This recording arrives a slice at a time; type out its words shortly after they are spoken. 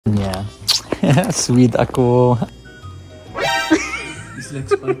Yeah. Sweet ako.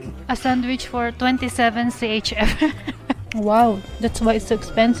 A sandwich for 27 CHF. Wow, that's why it's so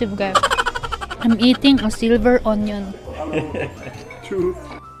expensive, guys. I'm eating a silver onion. Truth.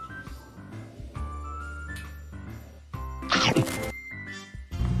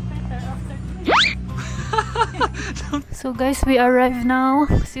 So guys, we arrive now.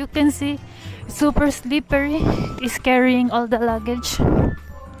 As you can see, it's super slippery. It's carrying all the luggage.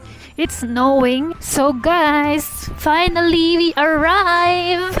 It's snowing. So guys, finally we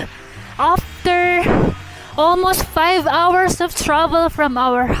arrive after almost 5 hours of travel from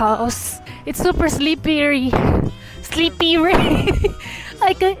our house. It's super slippery.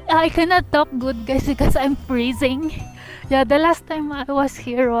 I cannot talk good, guys, because I'm freezing. Yeah, the last time I was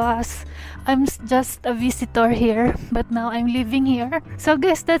here was I'm just a visitor here, but now I'm living here. So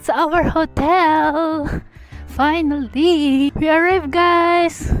guys, that's our hotel. Finally, we arrived,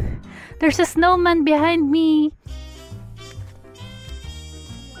 guys. There's a snowman behind me.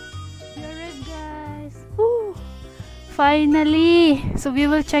 We arrived, guys. Woo! Finally. So we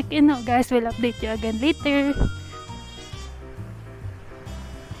will check in now, guys. We'll update you again later.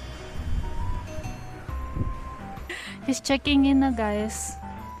 He's checking in na, guys.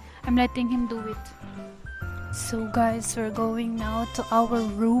 I'm letting him do it. So guys, we're going now to our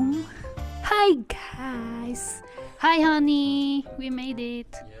room. Hi guys. Hi honey. We made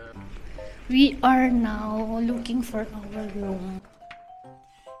it. We are now looking for our room.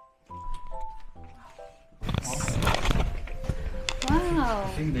 Wow.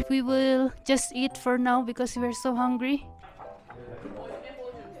 We will just eat for now because we're so hungry.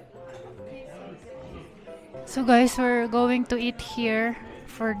 So guys, we're going to eat here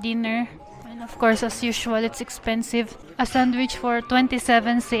for dinner. And of course, as usual, it's expensive. A sandwich for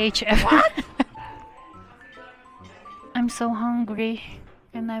 27 CHF. What? I'm so hungry.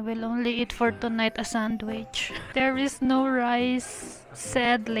 And I will only eat for tonight a sandwich. There is no rice,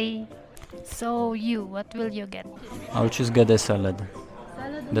 sadly. So you, what will you get? I'll just get a salad.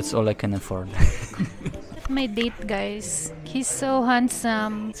 That's all I can afford. My date, guys. He's so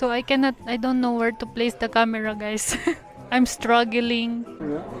handsome. So I don't know where to place the camera, guys. I'm struggling.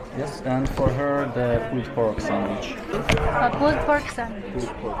 Yes, and for her, the pulled pork sandwich. A pulled pork sandwich.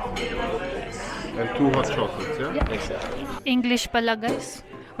 And 2 hot chocolates, yeah? Yeah. Exactly. English pala, guys.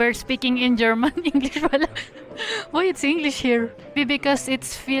 We're speaking in German. English pala. Why it's English here? Because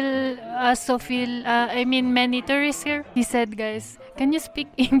it's many tourists here. He said, guys, can you speak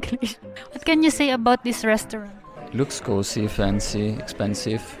English? What can you say about this restaurant? Looks cozy, fancy,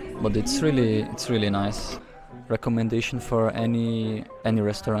 expensive, but it's really nice. Recommendation for any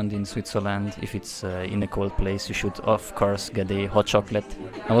restaurant in Switzerland. If it's in a cold place, you should of course get a hot chocolate.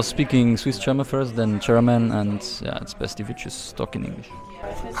 I was speaking Swiss German first, then German, and yeah, it's best if you just talk in English.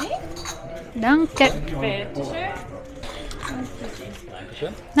 Danke.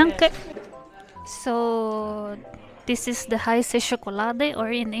 Danke. So this is the heiße Schokolade,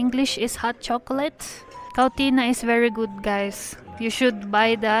 or in English is hot chocolate. Cautina is very good, guys. You should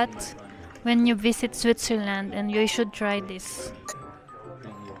buy that when you visit Switzerland, and you should try this.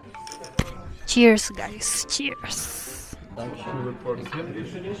 Cheers, guys. Cheers.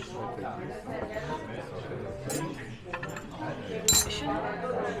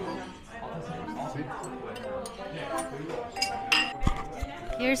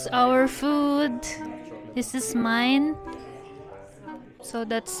 Here's our food. This is mine. So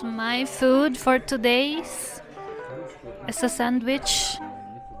that's my food for today's. It's a sandwich.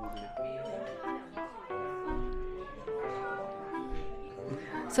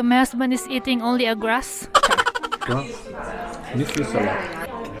 So my husband is eating only a grass. Mystery salad.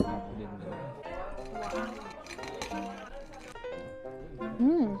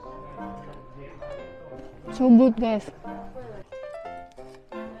 So good, guys.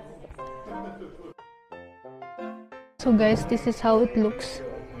 So guys, this is how it looks.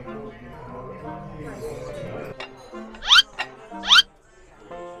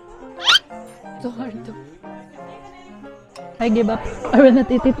 So hard to. I give up. I will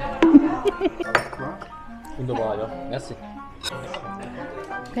not eat it. Merci.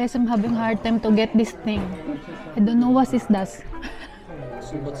 Guys, I'm having a hard time to get this thing. I don't know what is that.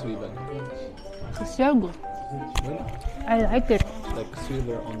 Silberzwiebeln. It's so good. I like it. Like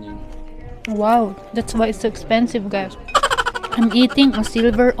silver onion. Wow, that's why it's so expensive, guys. I'm eating a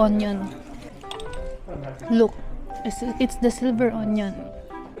silver onion. Look, it's the silver onion.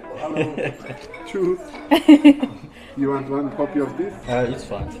 Truth. You want one copy of this? It's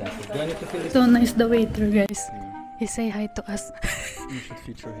fine, thank you. Do I need to fill this? So nice, the waiter, guys. He say hi to us. You should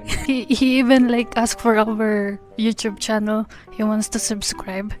feature him. He even like asked for our YouTube channel. He wants to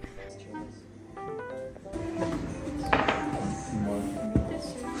subscribe.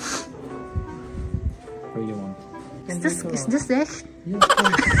 What do you want? Is this echt?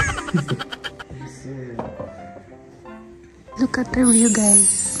 Look at the view,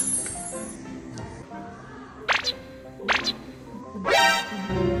 guys.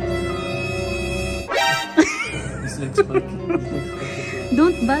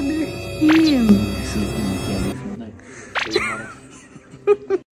 Don't bother him.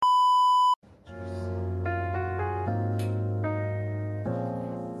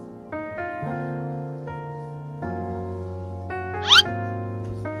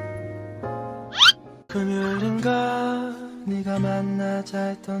 금요일인가 네가 만나자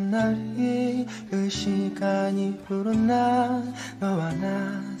했던 날이 그 시간이 흐른 날 너와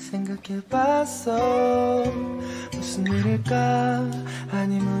나 생각해봤어 무슨 일일까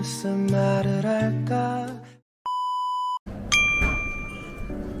아니 무슨 말을 할까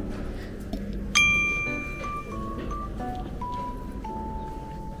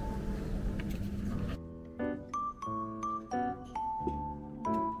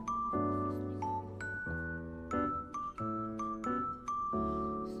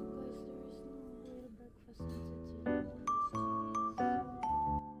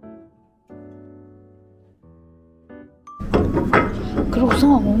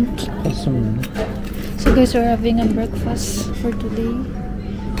Croissant. So guys, we're having a breakfast for today.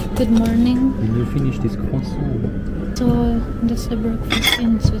 Good morning. Will you finish this croissant? So that's the breakfast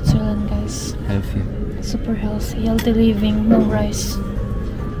in Switzerland, guys. Healthy. Super healthy, healthy living, no rice,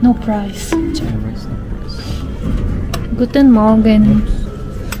 no price. Guten Morgen.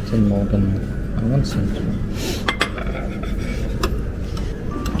 Guten Morgen. I want some.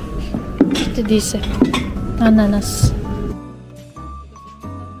 Ito dice. Ananas.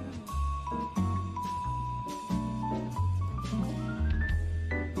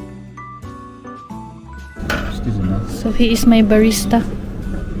 So he is my barista.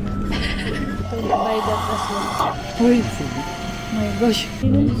 Buy that as well. Oh my gosh.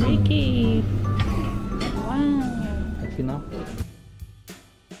 Ricky. Wow. Happy now?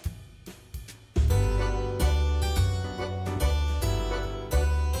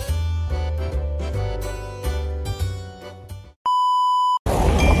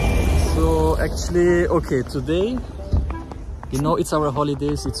 So actually, okay, today, you know, it's our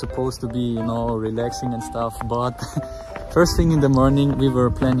holidays, it's supposed to be, you know, relaxing and stuff, but first thing in the morning we were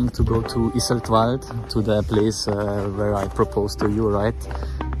planning to go to Iseltwald, to the place where I proposed to you, right?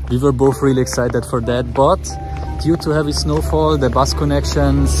 We were both really excited for that, but due to heavy snowfall, the bus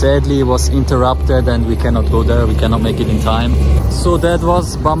connection sadly was interrupted and we cannot go there, we cannot make it in time. So that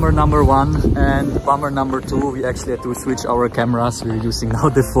was bummer number one, and bummer number two, we actually had to switch our cameras. We're using now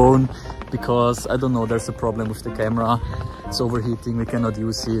the phone because, I don't know, there's a problem with the camera. It's overheating, we cannot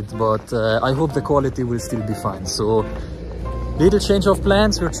use it, but I hope the quality will still be fine. So, little change of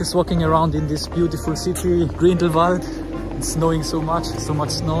plans. We're just walking around in this beautiful city, Grindelwald. It's snowing so much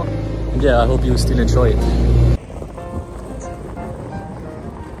snow. And yeah, I hope you still enjoy it.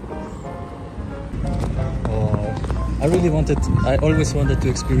 Oh, I always wanted to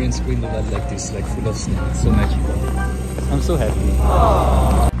experience Grindelwald like this, like full of snow. It's so magical. I'm so happy.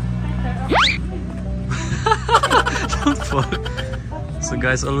 Don't fall. So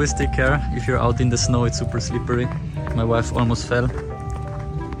guys, always take care. If you're out in the snow, it's super slippery. My wife almost fell.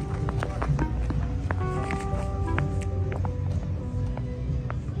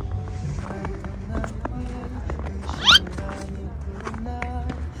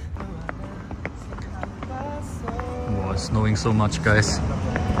 Wow, it's snowing so much, guys.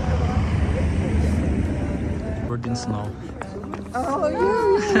 Covered in snow. Oh,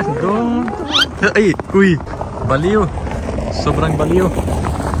 yeah. Don't. Ay, uy, baliw. Sobrang baliw.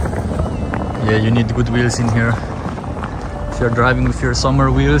 Yeah, you need good wheels in here. If you're driving with your summer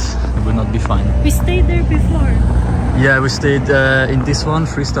wheels, it will not be fine. We stayed there before. Yeah, we stayed in this one,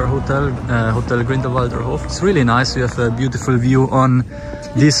 3-star hotel, Hotel Grindelwalder Hof. It's really nice. You have a beautiful view on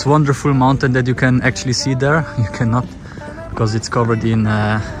this wonderful mountain that you can actually see there. You cannot, because it's covered in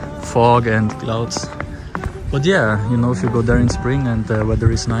fog and clouds. But yeah, you know, if you go there in spring and the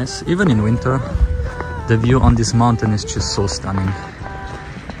weather is nice, even in winter, the view on this mountain is just so stunning.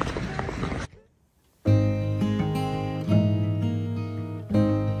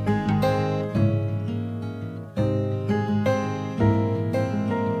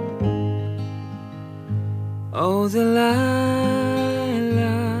 Oh, the lilac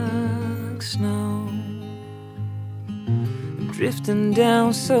snow drifting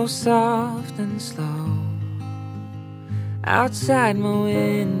down so soft and slow. outside my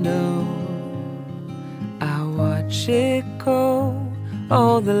window. I watch it go,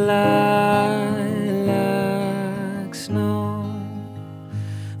 all the lilacs know.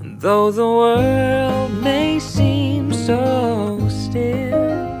 And though the world may seem so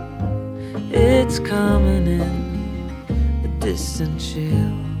still, it's coming in a distant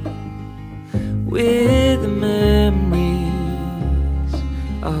chill, with the memories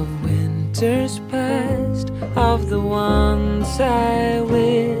of winters past, of the ones I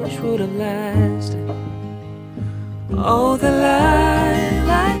wish would have lasted. Oh, the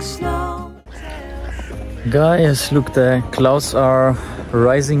lilac snow. Guys, look, the clouds are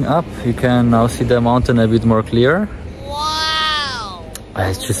rising up. You can now see the mountain a bit more clear. Wow!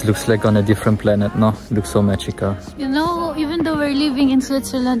 It just looks like on a different planet, no? It looks so magical. You know, even though we're living in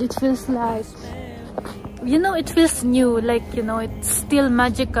Switzerland, it feels like, you know, it feels new. Like, you know, it's still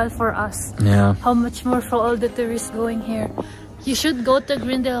magical for us. Yeah. How much more for all the tourists going here. You should go to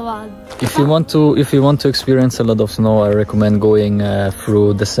Grindelwald. If you want to experience a lot of snow, I recommend going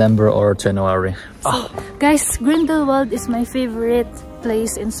through December or January. So, guys, Grindelwald is my favorite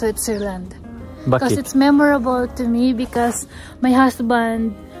place in Switzerland. Because it's memorable to me, because my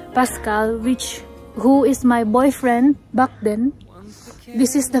husband Pascal, who is my boyfriend back then,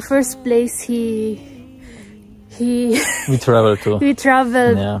 this is the first place we traveled to. We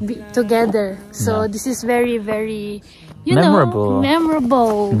traveled together. So this is very, very, you memorable. know,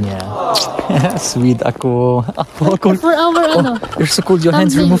 memorable. Yeah. Sweet ako. For our ano. You're so cold. Your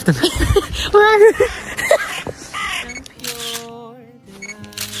hands, remove them.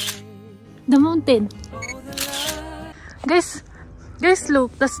 The mountain. Guys,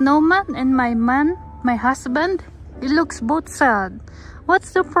 look, the snowman and my husband, it looks both sad.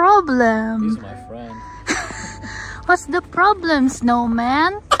 What's the problem? He's my friend. What's the problem,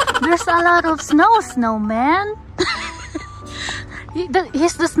 snowman? There's a lot of snow, snowman.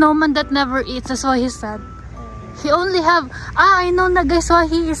 He's the snowman that never eats, that's why he's sad. He only have, I know na guys why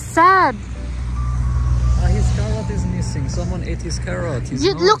he is sad. His carrot is missing. Someone ate his carrot.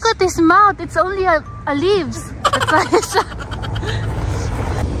 You look at his mouth, it's only a leaves. That's why he's sad.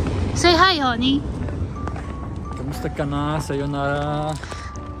 Say hi, honey. Kamusta ka na? Sayonara.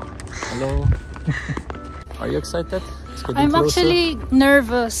 Hello. Are you excited? I'm actually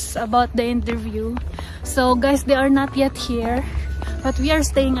nervous about the interview. So guys, they are not yet here, but we are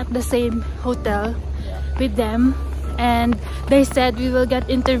staying at the same hotel with them, and they said we will get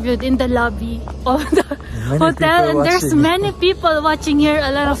interviewed in the lobby of the hotel, and there's many people watching here,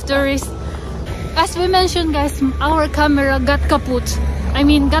 a lot of tourists. As we mentioned guys, our camera got kaput. I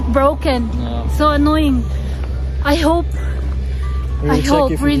mean, got broken. So annoying. I hope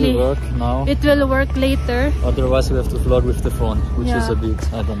really it will work later. Otherwise we have to vlog with the phone, which is a bit,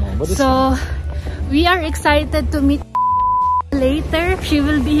 I don't know. But so we are excited to meet later. She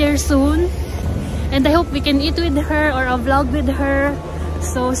will be here soon, and I hope we can eat with her or a vlog with her.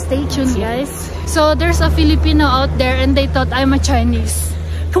 So stay tuned guys. So there's a Filipino out there and they thought I'm a Chinese.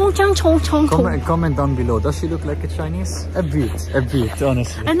 Comment down below. Does she look like a Chinese? A bit,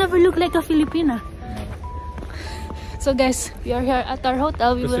 honestly. I never look like a Filipina. So guys, we are here at our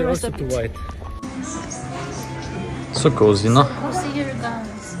hotel. We will rest a bit. White. So cozy, no? Cozy here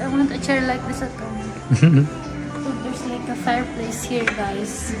guys. I want a chair like this at home. So there's like a fireplace here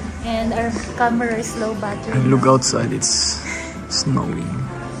guys. And our camera is low battery. And look outside, it's snowing.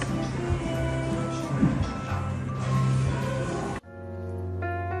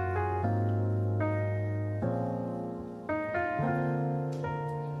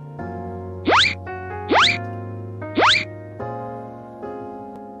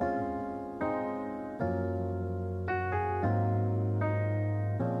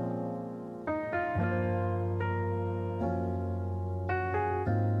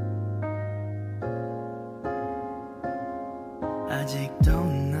 아직도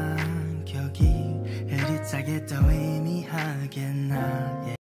난 기억이 흐릿하게 더 의미하게 나